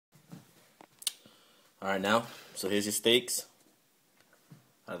Alright now, so here's your steaks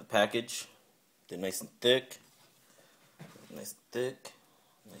out of the package. They're nice and thick. Nice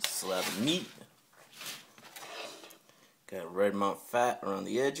slab of meat. Got a right amount of fat around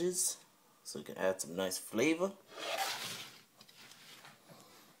the edges, so you can add some nice flavor.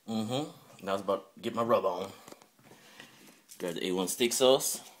 Now it's about to get my rub on. Grab the A1 steak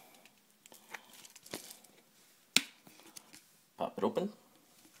sauce. Pop it open.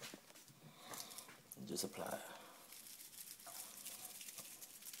 And just apply.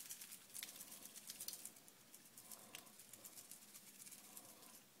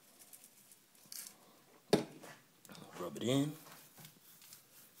 Rub it in. Make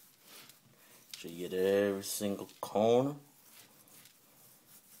sure you get every single corner.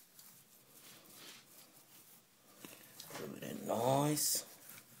 Rub it in nice.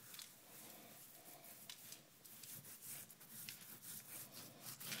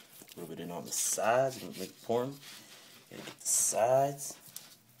 Rub it in on the sides. Make it pouring. Gotta get the sides.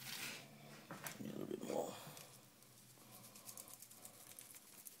 Maybe a little bit more.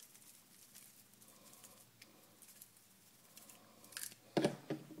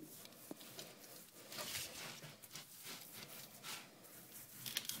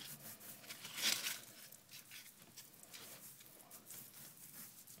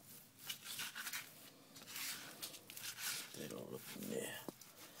 That all up in there.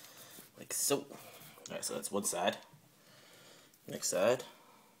 Like so. Alright, so that's one side. Next side.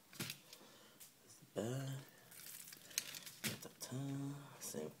 Back. At the top.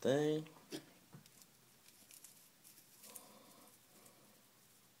 Same thing.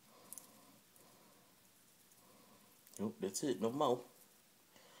 Nope, that's it. No more.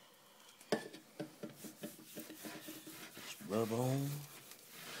 Just rub on.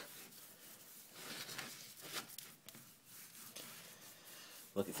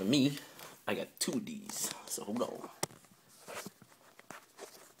 Lucky for me, I got 2 of these, so hold on.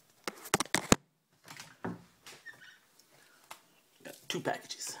 Got 2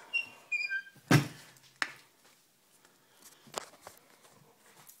 packages.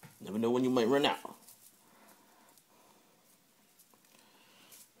 Never know when you might run out.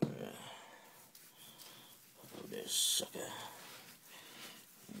 Oh, there's sucker.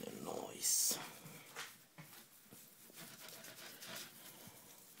 The noise.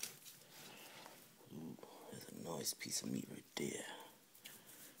 Nice piece of meat right there.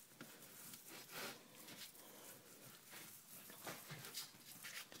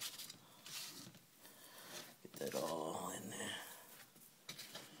 Get that all in there.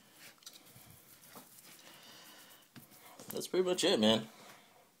 That's pretty much it, man.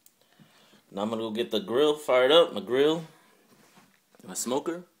 Now I'm gonna go get the grill fired up. My grill, my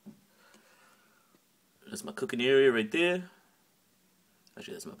smoker. That's my cooking area right there.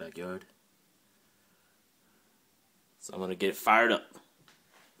 Actually, that's my backyard. So I'm gonna get it fired up.